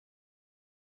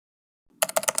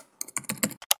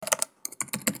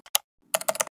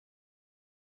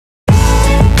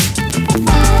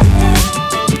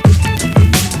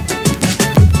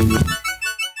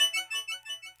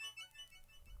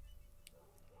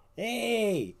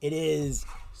Hey, it is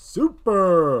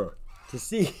super to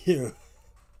see you.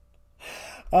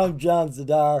 I'm John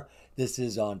Zidar. This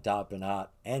is On Top and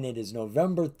Hot, and it is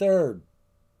November 3rd,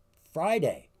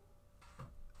 Friday.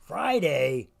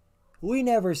 Friday? We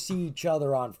never see each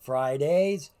other on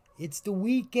Fridays. It's the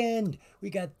weekend. We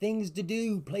got things to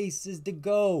do, places to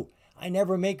go. I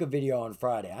never make a video on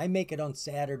Friday. I make it on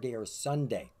Saturday or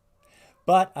Sunday.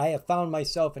 But I have found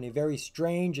myself in a very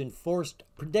strange and forced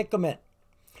predicament.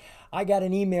 I got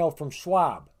an email from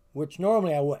Schwab, which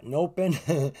normally I wouldn't open,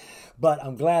 but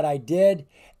I'm glad I did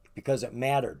because it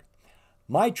mattered.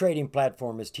 My trading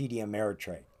platform is TD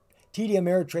Ameritrade. TD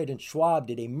Ameritrade and Schwab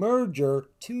did a merger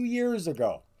 2 years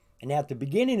ago, and at the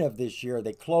beginning of this year,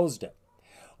 they closed it.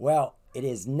 Well, it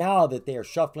is now that they are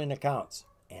shuffling accounts,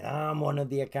 and I'm one of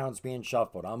the accounts being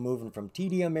shuffled. I'm moving from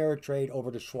TD Ameritrade over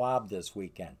to Schwab this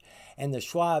weekend. And the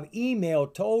Schwab email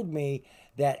told me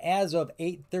that as of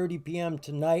 8:30 p.m.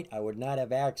 tonight, I would not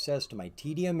have access to my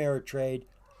TD Ameritrade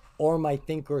or my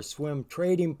Thinkorswim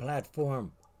trading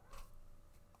platform.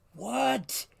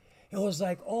 What? It was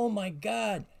like, oh my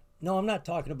God. No, I'm not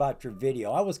talking about your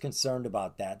video. I was concerned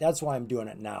about that. That's why I'm doing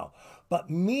it now. But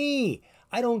me,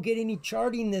 I don't get any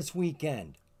charting this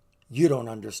weekend. You don't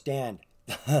understand.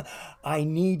 I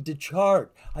need to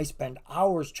chart. I spend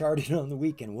hours charting on the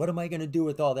weekend. What am I going to do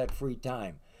with all that free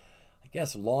time? I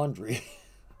guess laundry.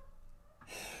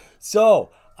 So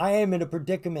I am in a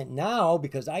predicament now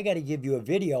because I got to give you a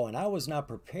video and I was not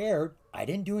prepared. I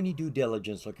didn't do any due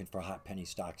diligence looking for hot penny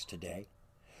stocks today.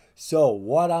 So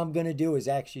what I'm going to do is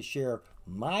actually share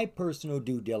my personal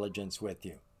due diligence with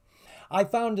you. I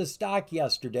found a stock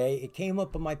yesterday. It came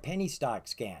up on my penny stock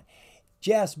scan.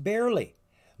 Just barely.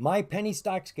 My penny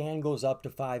stock scan goes up to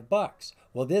 $5.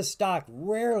 Well, this stock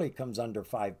rarely comes under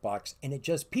 $5, and it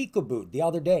just peekabooed the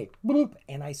other day. Boop,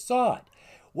 and I saw it.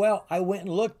 Well, I went and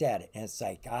looked at it, and it's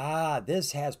like,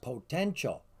 this has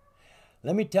potential.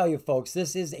 Let me tell you, folks,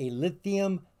 this is a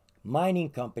lithium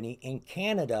mining company in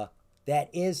Canada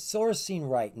that is sourcing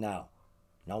right now.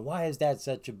 Now, why is that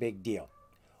such a big deal?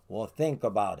 Well, think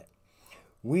about it.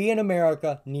 We in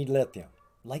America need lithium,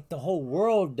 like the whole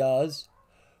world does.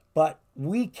 But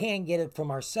we can't get it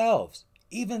from ourselves.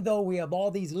 Even though we have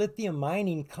all these lithium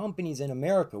mining companies in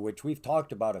America, which we've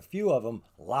talked about a few of them,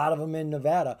 a lot of them in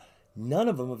Nevada, none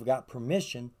of them have got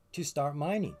permission to start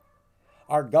mining.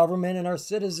 Our government and our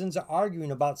citizens are arguing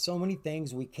about so many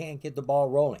things we can't get the ball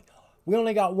rolling. We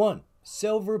only got one,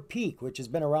 Silver Peak, which has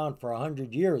been around for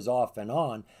 100 years off and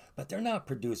on, but they're not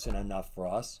producing enough for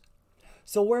us.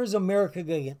 So where's America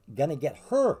going to get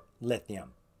her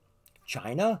lithium?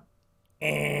 China?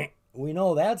 We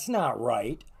know that's not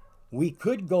right. We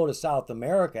could go to South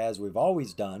America as we've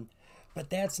always done, but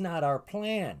that's not our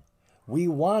plan. We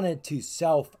wanted to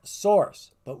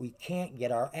self-source, but we can't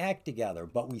get our act together.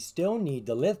 But we still need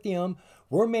the lithium.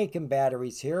 We're making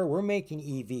batteries here. We're making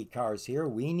EV cars here.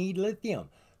 We need lithium.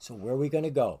 So where are we going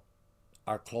to go?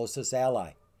 Our closest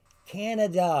ally,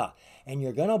 Canada. And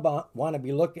you're going to want to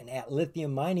be looking at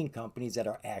lithium mining companies that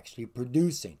are actually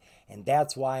producing. And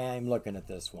that's why I'm looking at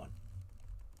this one.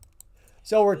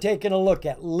 So we're taking a look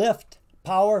at LIFFF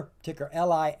Power, ticker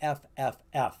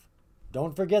LIFFF.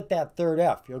 Don't forget that third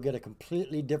F. You'll get a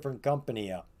completely different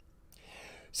company up.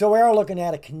 So we are looking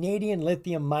at a Canadian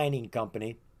lithium mining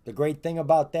company. The great thing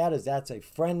about that is that's a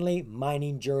friendly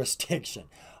mining jurisdiction.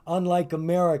 Unlike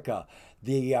America,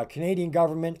 the Canadian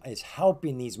government is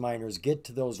helping these miners get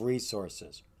to those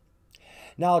resources.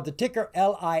 Now, the ticker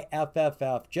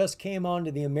LIFFF just came onto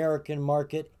the American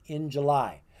market in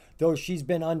July, though she's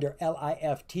been under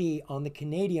LIFT on the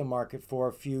Canadian market for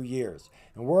a few years.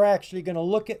 And we're actually going to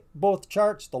look at both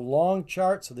charts, the long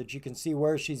chart so that you can see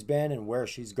where she's been and where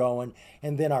she's going,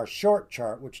 and then our short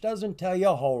chart, which doesn't tell you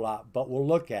a whole lot, but we'll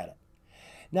look at it.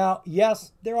 Now,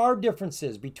 yes, there are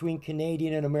differences between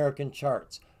Canadian and American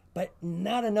charts, but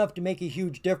not enough to make a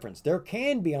huge difference. There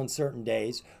can be on certain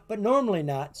days, but normally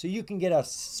not, so you can get a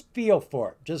feel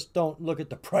for it. Just don't look at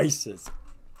the prices.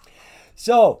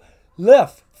 So,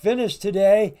 LIFFF finished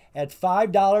today at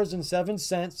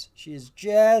 $5.07. She is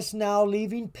just now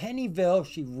leaving Pennyville.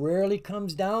 She rarely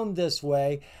comes down this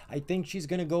way. I think she's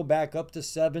going to go back up to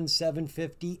 $7,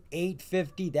 $7.50,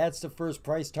 $8.50. That's the first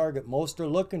price target most are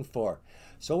looking for.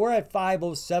 So we're at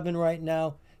 $5.07 right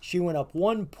now. She went up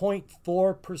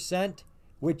 1.4%,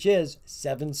 which is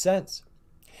 7 cents.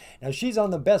 Now she's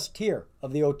on the best tier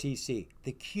of the OTC,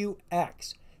 the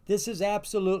QX. This is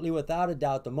absolutely, without a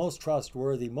doubt, the most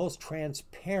trustworthy, most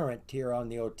transparent tier on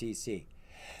the OTC.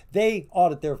 They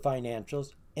audit their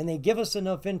financials, and they give us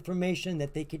enough information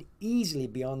that they could easily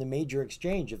be on the major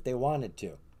exchange if they wanted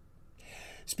to.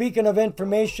 Speaking of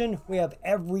information, we have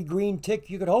every green tick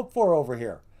you could hope for over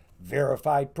here.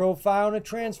 Verified profile and a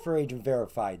transfer agent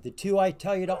verified. The two I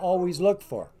tell you to always look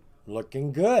for.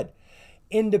 Looking good.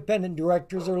 Independent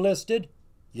directors are listed.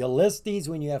 You list these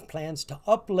when you have plans to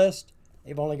uplist.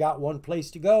 They've only got one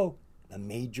place to go, a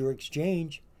major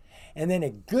exchange. And then a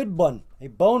good one, a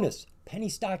bonus, penny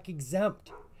stock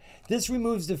exempt. This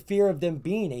removes the fear of them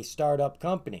being a startup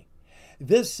company.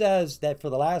 This says that for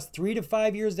the last 3 to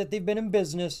 5 years that they've been in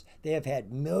business, they have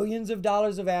had millions of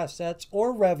dollars of assets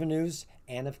or revenues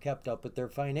and have kept up with their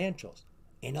financials.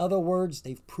 In other words,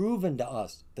 they've proven to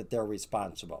us that they're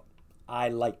responsible. I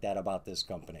like that about this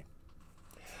company.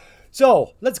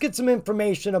 So let's get some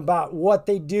information about what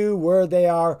they do, where they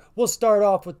are. We'll start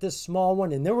off with this small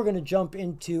one, and then we're going to jump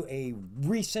into a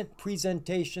recent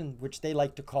presentation, which they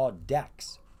like to call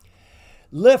DEX.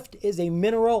 LIFFF is a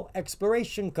mineral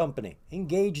exploration company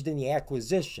engaged in the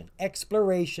acquisition,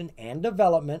 exploration, and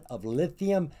development of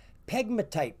lithium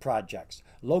pegmatite projects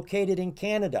located in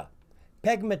Canada.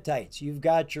 Pegmatites, you've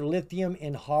got your lithium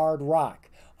in hard rock,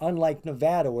 unlike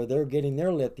Nevada where they're getting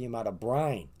their lithium out of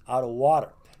brine, out of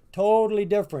water. Totally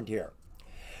different here.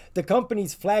 The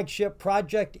company's flagship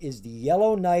project is the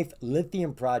Yellowknife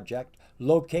Lithium Project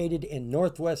located in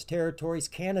Northwest Territories,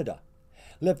 Canada.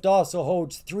 LIFFF also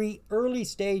holds 3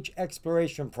 early-stage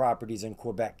exploration properties in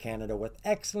Quebec, Canada, with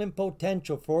excellent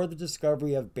potential for the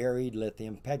discovery of buried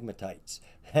lithium pegmatites.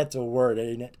 That's a word,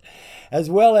 ain't it? As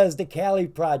well as the Kali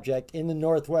Project in the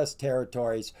Northwest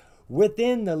Territories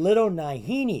within the Little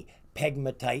Nahini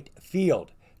pegmatite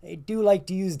field. They do like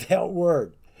to use that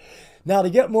word. Now, to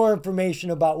get more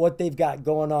information about what they've got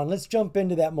going on, let's jump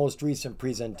into that most recent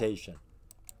presentation.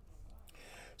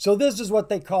 So this is what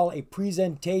they call a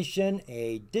presentation,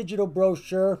 a digital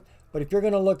brochure, but if you're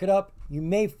going to look it up, you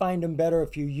may find them better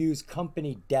if you use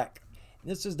Company Deck.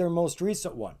 This is their most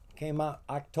recent one. Came out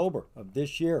October of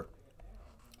this year.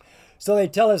 So they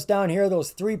tell us down here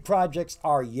those 3 projects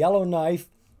are Yellowknife,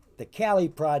 the Kali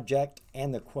Project,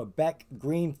 and the Quebec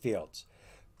Greenfields.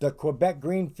 The Quebec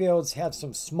Greenfields have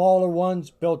some smaller ones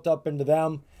built up into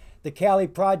them. The Kali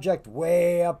Project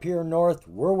way up here north.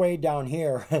 We're way down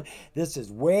here. This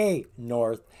is way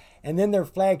north. And then their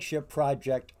flagship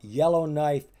project,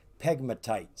 Yellowknife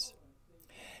Pegmatites.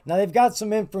 Now they've got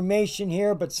some information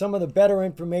here, but some of the better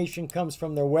information comes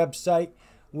from their website.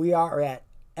 We are at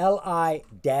LIFFF.com.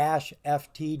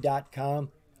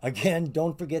 Again,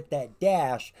 don't forget that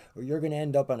dash or you're going to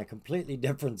end up on a completely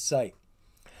different site.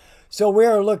 So we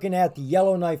are looking at the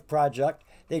Yellowknife project.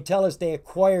 They tell us they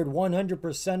acquired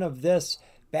 100% of this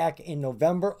back in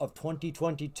November of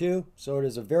 2022. So it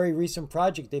is a very recent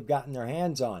project they've gotten their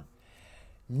hands on.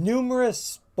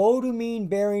 Numerous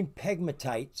spodumene-bearing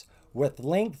pegmatites with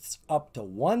lengths up to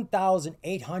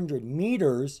 1,800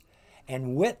 meters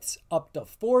and widths up to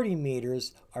 40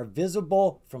 meters are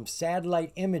visible from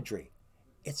satellite imagery.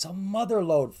 It's a mother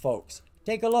lode, folks.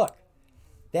 Take a look.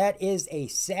 That is a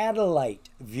satellite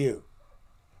view.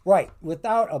 Right,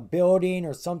 without a building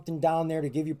or something down there to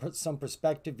give you some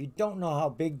perspective, you don't know how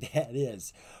big that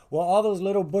is. Well, all those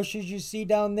little bushes you see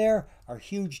down there are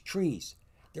huge trees.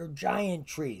 They're giant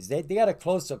trees. They got a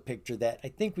close-up picture that I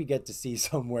think we get to see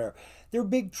somewhere. They're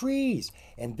big trees.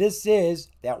 And this is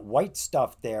that white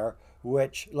stuff there,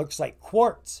 which looks like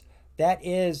quartz. That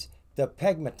is the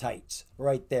pegmatites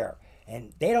right there.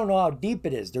 And they don't know how deep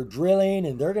it is. They're drilling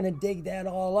and they're going to dig that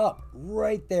all up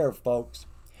right there, folks.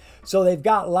 So they've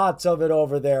got lots of it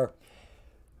over there.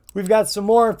 We've got some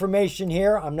more information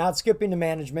here. I'm not skipping the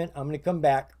management. I'm going to come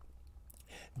back.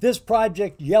 This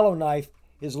project, Yellowknife,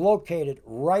 is located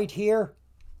right here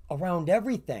around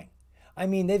everything. I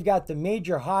mean, they've got the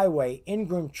major highway,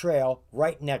 Ingram Trail,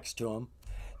 right next to them.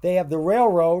 They have the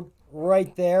railroad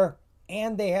right there,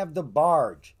 and they have the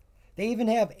barge. They even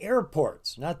have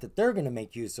airports. Not that they're going to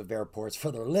make use of airports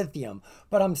for their lithium,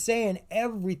 but I'm saying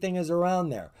everything is around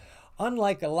there.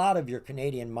 Unlike a lot of your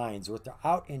Canadian mines, where they're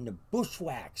out in the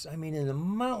bushwhacks, I mean in the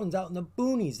mountains, out in the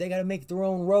boonies, they got to make their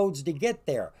own roads to get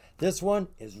there. This one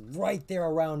is right there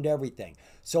around everything.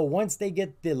 So once they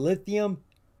get the lithium,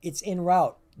 it's en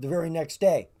route the very next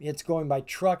day. It's going by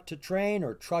truck to train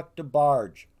or truck to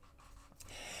barge.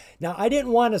 Now, I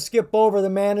didn't want to skip over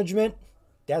the management.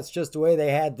 That's just the way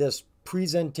they had this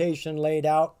presentation laid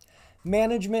out.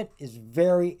 Management is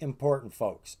very important,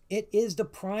 folks. It is the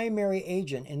primary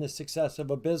agent in the success of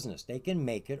a business. They can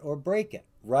make it or break it,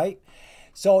 right?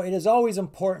 So it is always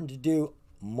important to do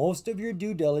most of your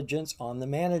due diligence on the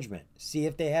management. See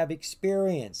if they have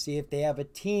experience. See if they have a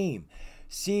team.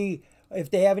 See if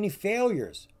they have any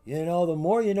failures. You know, the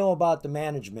more you know about the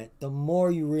management, the more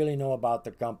you really know about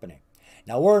the company.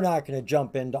 Now, we're not going to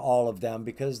jump into all of them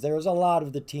because there's a lot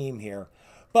of the team here.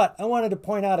 But I wanted to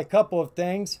point out a couple of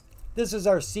things. This is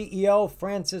our CEO,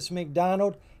 Francis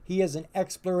McDonald. He is an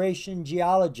exploration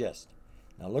geologist.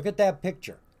 Now, look at that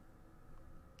picture.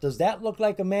 Does that look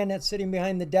like a man that's sitting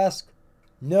behind the desk?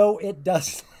 No, it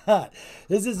does not.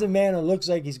 This is a man who looks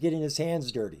like he's getting his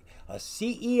hands dirty. A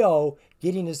CEO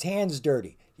getting his hands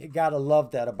dirty. You gotta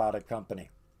love that about a company.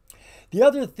 The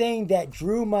other thing that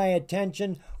drew my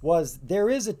attention was there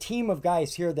is a team of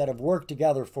guys here that have worked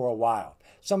together for a while.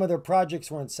 Some of their projects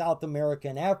were in South America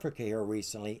and Africa here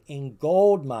recently in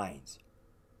gold mines.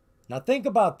 Now think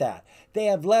about that. They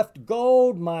have left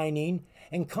gold mining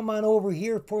and come on over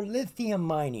here for lithium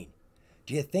mining.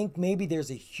 Do you think maybe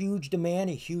there's a huge demand,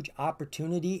 a huge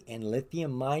opportunity in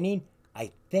lithium mining?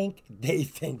 I think they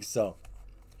think so.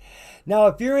 Now,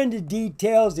 if you're into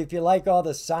details, if you like all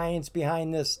the science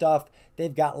behind this stuff,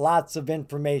 they've got lots of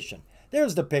information.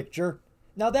 There's the picture.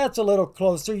 Now that's a little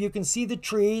closer. You can see the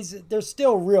trees. They're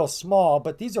still real small,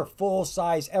 but these are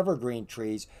full-size evergreen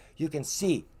trees. You can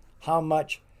see how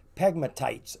much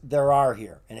pegmatites there are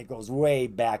here, and it goes way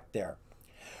back there.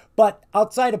 But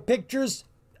outside of pictures,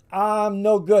 I'm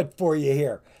no good for you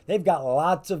here. They've got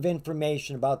lots of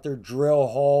information about their drill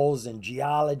holes and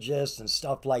geologists and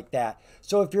stuff like that.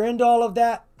 So if you're into all of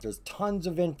that, there's tons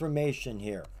of information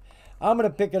here. I'm going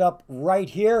to pick it up right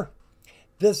here.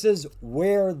 This is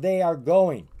where they are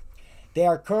going. They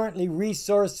are currently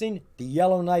resourcing the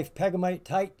Yellowknife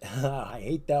pegmatite. I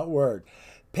hate that word.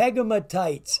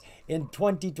 Pegmatites in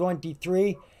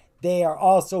 2023. They are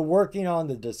also working on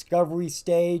the discovery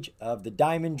stage of the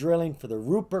diamond drilling for the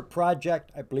Rupert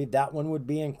project. I believe that one would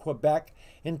be in Quebec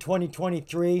in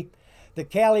 2023. The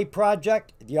Cali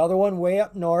project, the other one way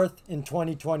up north in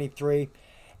 2023.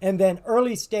 And then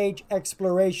early stage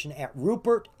exploration at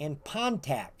Rupert and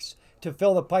Pontax to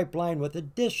fill the pipeline with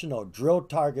additional drill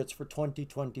targets for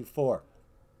 2024.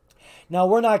 Now,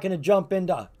 we're not going to jump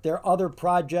into their other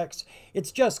projects.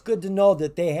 It's just good to know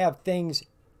that they have things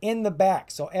in the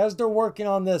back. So as they're working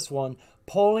on this one,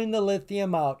 pulling the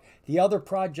lithium out, the other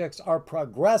projects are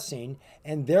progressing,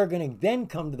 and they're going to then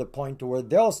come to the point to where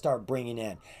they'll start bringing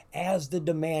in as the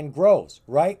demand grows,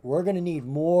 right? We're going to need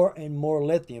more and more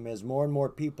lithium as more and more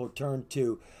people turn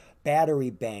to battery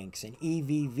banks and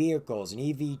EV vehicles and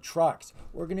EV trucks.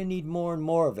 We're going to need more and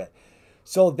more of it.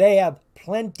 So they have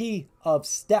plenty of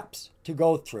steps to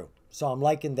go through. So I'm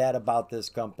liking that about this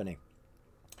company.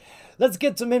 Let's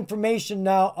get some information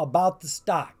now about the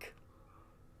stock.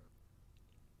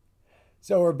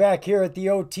 So we're back here at the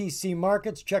OTC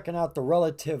markets, checking out the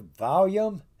relative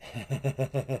volume.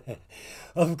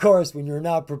 Of course, when you're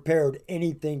not prepared,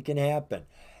 anything can happen.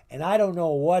 And I don't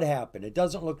know what happened. It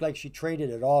doesn't look like she traded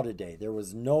at all today. There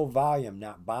was no volume,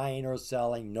 not buying or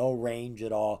selling, no range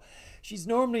at all. She's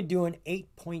normally doing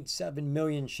 8.7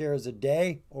 million shares a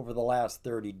day over the last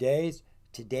 30 days.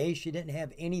 Today, she didn't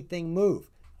have anything move.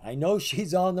 I know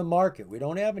she's on the market. We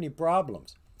don't have any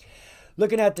problems.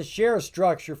 Looking at the share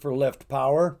structure for LIFFF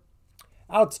Power,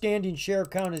 outstanding share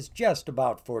count is just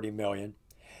about 40 million.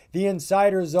 The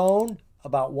insiders own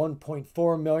about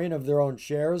 1.4 million of their own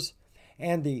shares.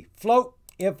 And the float,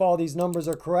 if all these numbers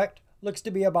are correct, looks to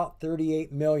be about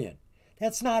 38 million.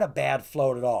 That's not a bad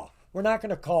float at all. We're not going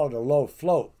to call it a low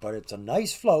float, but it's a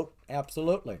nice float,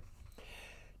 absolutely.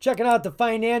 Checking out the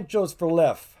financials for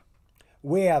LIFFF.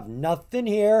 We have nothing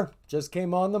here, just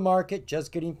came on the market,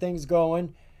 just getting things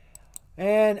going.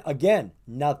 And again,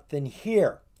 nothing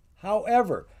here.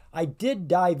 However, I did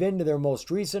dive into their most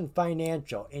recent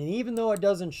financial, and even though it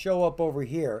doesn't show up over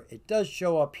here, it does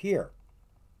show up here.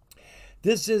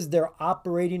 This is their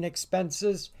operating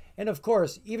expenses. And of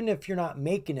course, even if you're not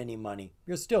making any money,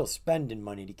 you're still spending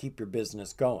money to keep your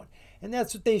business going. And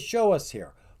that's what they show us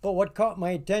here. But what caught my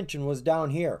attention was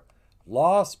down here.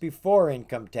 Loss before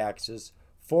income taxes,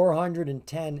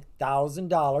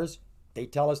 $410,000. They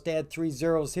tell us to add 3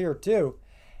 zeros here too.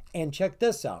 And check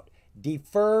this out.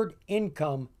 Deferred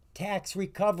income tax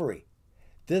recovery.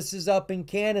 This is up in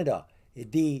Canada,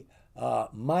 the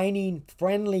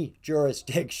mining-friendly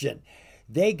jurisdiction.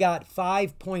 They got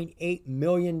 $5.8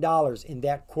 million in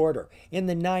that quarter. In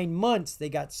the 9 months, they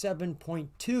got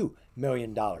 $7.2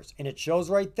 million. And it shows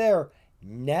right there,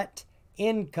 net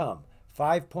income,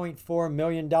 $5.4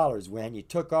 million when you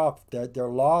took off their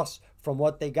loss from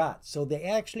what they got. So they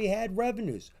actually had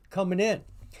revenues coming in.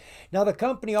 Now, the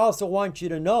company also wants you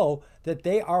to know that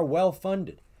they are well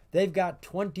funded. They've got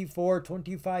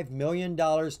 $25 million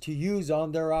to use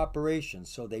on their operations,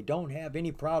 so they don't have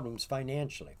any problems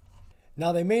financially.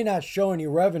 Now, they may not show any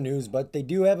revenues, but they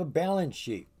do have a balance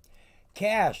sheet.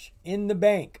 Cash in the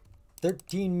bank,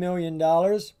 $13 million.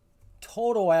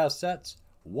 total assets,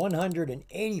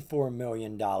 $184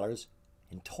 million.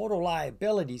 And total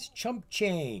liabilities, chump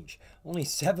change, only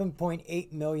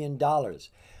 $7.8 million,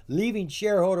 leaving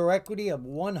shareholder equity of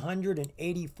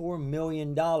 $184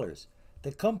 million.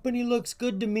 The company looks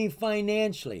good to me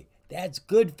financially. That's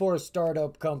good for a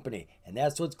startup company, and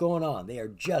that's what's going on. They are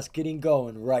just getting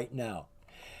going right now.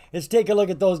 Let's take a look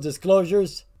at those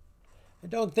disclosures. I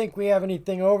don't think we have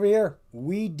anything over here.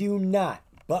 We do not,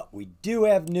 but we do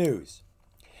have news.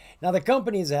 Now, the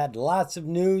company's had lots of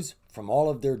news from all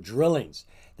of their drillings.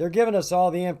 They're giving us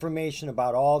all the information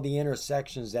about all the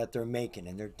intersections that they're making,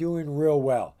 and they're doing real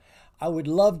well. I would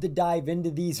love to dive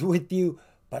into these with you,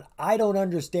 but I don't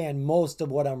understand most of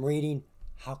what I'm reading.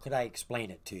 How could I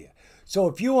explain it to you? So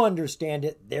if you understand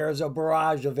it, there's a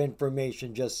barrage of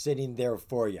information just sitting there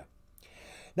for you.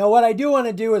 Now, what I do want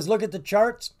to do is look at the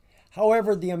charts.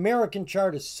 However, the American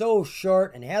chart is so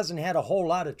short and hasn't had a whole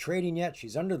lot of trading yet.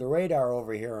 She's under the radar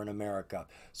over here in America.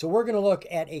 So we're going to look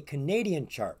at a Canadian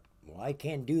chart. Well, I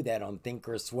can't do that on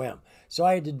Thinkorswim. So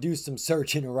I had to do some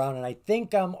searching around, and I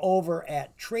think I'm over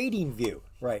at TradingView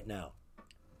right now.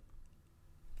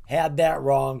 Had that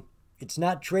wrong. It's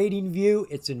not TradingView,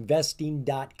 it's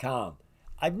investing.com.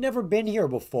 I've never been here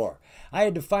before. I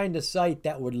had to find a site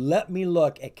that would let me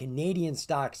look at Canadian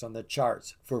stocks on the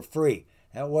charts for free.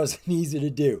 That wasn't easy to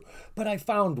do, but I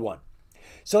found one.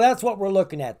 So that's what we're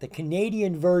looking at, the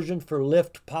Canadian version for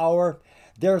LIFFF Power.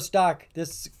 Their stock,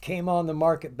 this came on the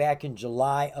market back in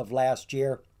July of last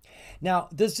year. Now,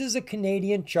 this is a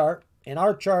Canadian chart, and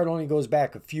our chart only goes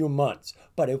back a few months.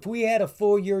 But if we had a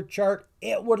full year chart,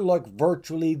 it would look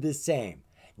virtually the same.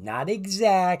 Not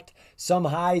exact. Some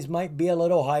highs might be a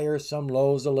little higher, some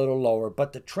lows a little lower.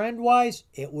 But the trend-wise,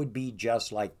 it would be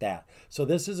just like that. So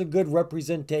this is a good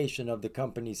representation of the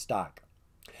company's stock.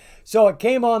 So it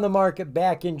came on the market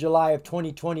back in July of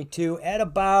 2022 at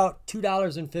about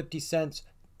 $2.50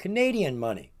 Canadian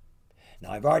money.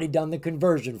 Now, I've already done the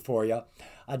conversion for you.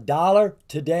 $1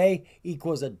 today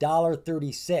equals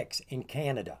 $1.36 in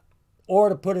Canada. Or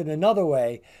to put it another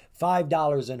way,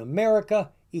 $5 in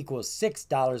America equals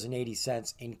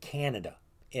 $6.80 in Canada,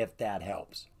 if that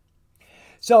helps.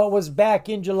 So it was back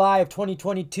in July of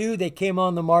 2022. They came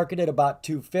on the market at about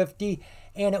 $2.50,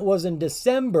 and it was in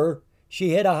December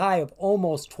she hit a high of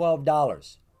almost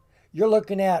 $12. You're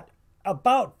looking at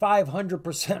about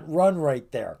 500% run right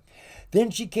there.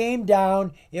 Then she came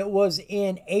down. It was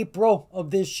in April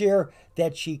of this year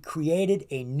that she created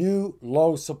a new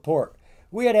low support.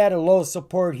 We had a low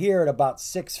support here at about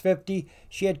 $6.50.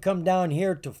 She had come down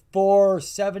here to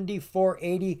 $4.70,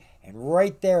 $4.80, and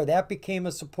right there, that became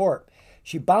a support.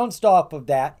 She bounced off of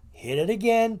that, hit it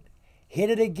again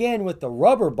with the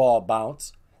rubber ball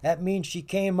bounce. That means she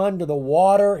came under the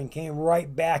water and came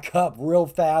right back up real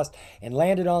fast and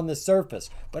landed on the surface.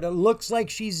 But it looks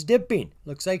like she's dipping.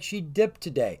 Looks like she dipped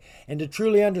today. And to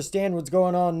truly understand what's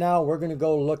going on now, we're going to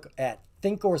go look at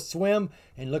Thinkorswim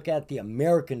and look at the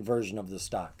American version of the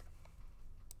stock.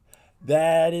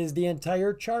 That is the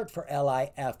entire chart for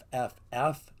LIFFF.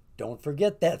 Don't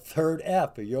forget that third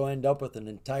F, or you'll end up with an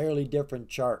entirely different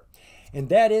chart. And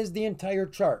that is the entire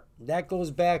chart. That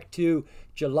goes back to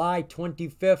July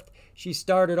 25th. She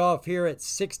started off here at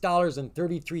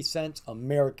 $6.33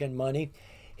 American money.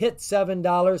 Hit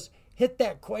 $7. Hit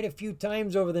that quite a few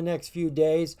times over the next few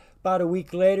days. About a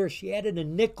week later, she added a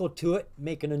nickel to it,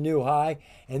 making a new high,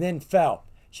 and then fell.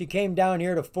 She came down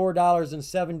here to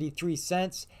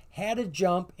 $4.73, had a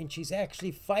jump, and she's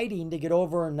actually fighting to get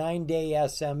over a 9-day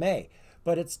SMA.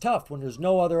 But it's tough when there's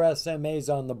no other SMAs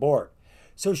on the board.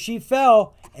 So she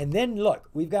fell, and then look,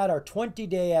 we've got our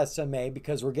 20-day SMA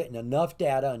because we're getting enough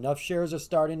data, enough shares are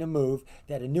starting to move,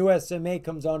 that a new SMA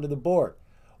comes onto the board.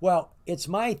 Well, it's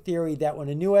my theory that when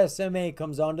a new SMA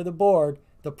comes onto the board,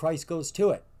 the price goes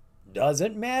to it.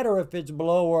 Doesn't matter if it's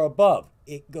below or above,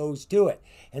 it goes to it.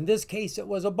 In this case, it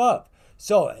was above.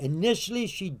 So initially,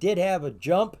 she did have a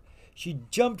jump. She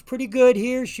jumped pretty good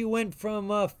here. She went from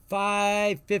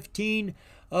 515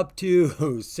 up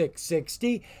to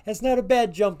 660. That's not a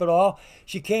bad jump at all.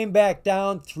 She came back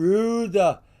down through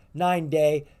the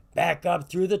 9-day, back up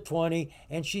through the 20,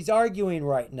 and she's arguing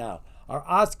right now. Our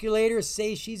oscillators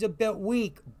say she's a bit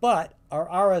weak, but our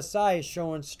RSI is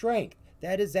showing strength.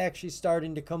 That is actually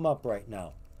starting to come up right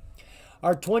now.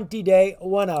 Our 20-day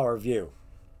 1-hour view.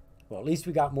 Well, at least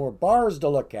we got more bars to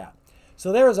look at.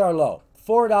 So there's our low,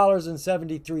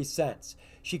 $4.73.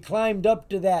 She climbed up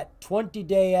to that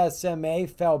 20-day SMA,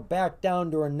 fell back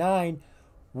down to her 9,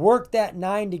 worked that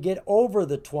 9 to get over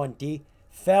the 20,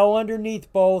 fell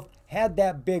underneath both, had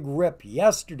that big rip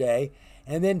yesterday,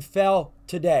 and then fell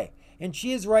today. And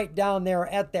she is right down there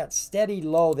at that steady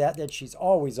low that she's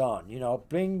always on. You know,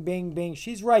 bing, bing, bing.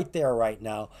 She's right there right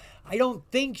now. I don't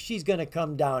think she's going to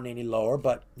come down any lower,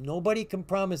 but nobody can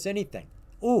promise anything.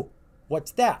 Ooh,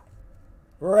 what's that?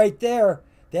 Right there.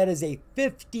 That is a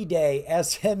 50-day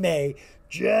SMA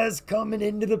just coming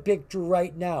into the picture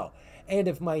right now. And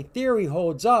if my theory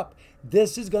holds up,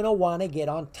 this is going to want to get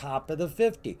on top of the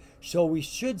 50. So we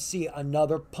should see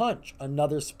another punch,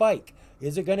 another spike.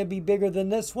 Is it going to be bigger than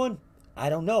this one? I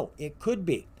don't know. It could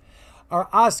be. Our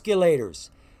oscillators.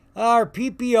 Our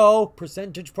PPO,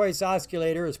 percentage price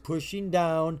oscillator, is pushing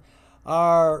down.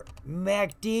 Our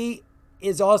MACD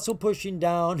is also pushing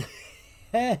down.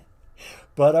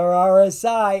 But our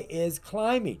RSI is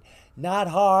climbing. Not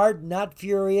hard, not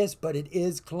furious, but it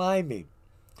is climbing.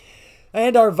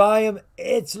 And our volume,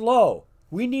 it's low.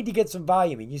 We need to get some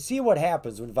volume in. You see what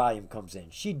happens when volume comes in.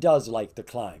 She does like the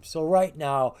climb. So right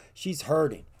now, she's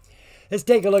hurting. Let's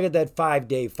take a look at that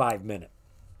 5-day, 5-minute.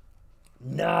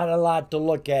 Not a lot to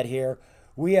look at here.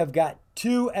 We have got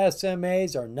two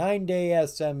SMAs, our 9-day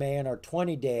SMA and our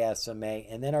 20-day SMA,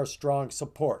 and then our strong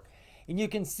support. And you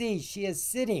can see she is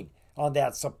sitting on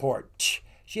that support.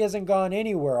 She hasn't gone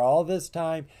anywhere all this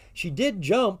time. She did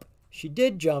jump. She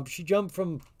jumped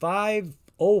from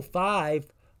 5.05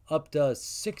 up to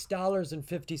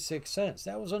 $6.56.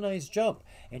 That was a nice jump.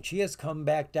 And she has come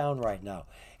back down right now.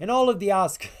 And all of the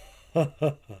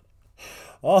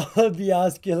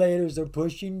oscillators are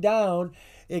pushing down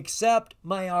except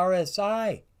my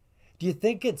RSI. Do you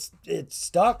think it's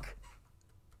stuck?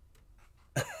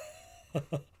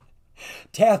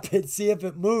 Tap it, see if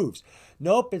it moves.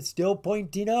 Nope, it's still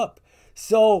pointing up.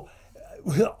 So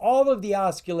all of the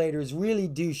oscillators really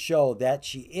do show that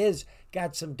she is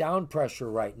got some down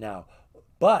pressure right now,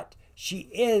 but she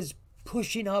is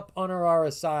pushing up on her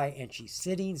RSI and she's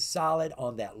sitting solid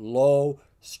on that low,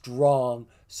 strong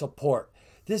support.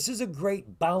 This is a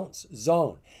great bounce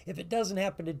zone. If it doesn't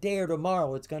happen today or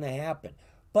tomorrow, it's going to happen.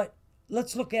 But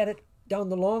let's look at it down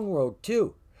the long road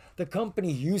too. The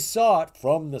company, you saw it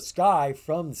from the sky,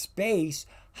 from space,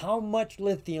 how much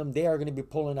lithium they are going to be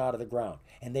pulling out of the ground.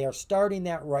 And they are starting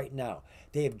that right now.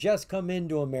 They have just come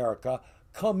into America,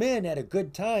 come in at a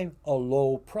good time, a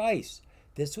low price.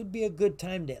 This would be a good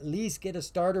time to at least get a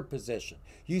starter position.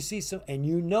 You see some, and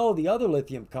you know the other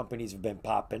lithium companies have been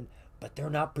popping, but they're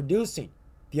not producing.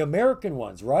 The American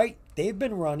ones, right? They've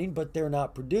been running, but they're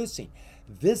not producing.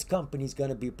 This company's going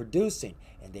to be producing,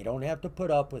 and they don't have to put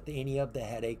up with any of the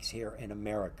headaches here in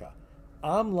America.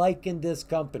 I'm liking this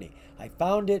company. I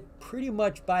found it pretty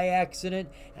much by accident,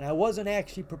 and I wasn't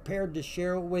actually prepared to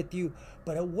share it with you,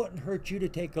 but it wouldn't hurt you to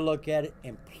take a look at it,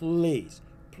 and please,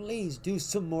 please do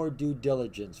some more due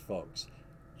diligence, folks.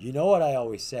 You know what I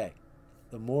always say,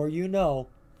 the more you know,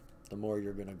 the more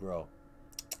you're going to grow.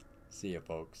 See you,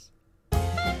 folks.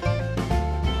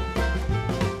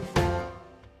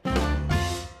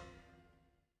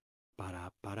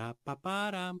 Para pa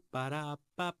para para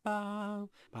pa pa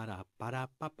para para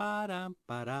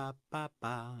pa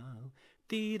pa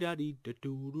tira di da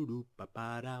do do pa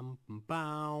pa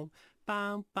pam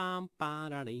pam pam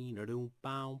para di do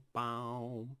pam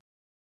pam.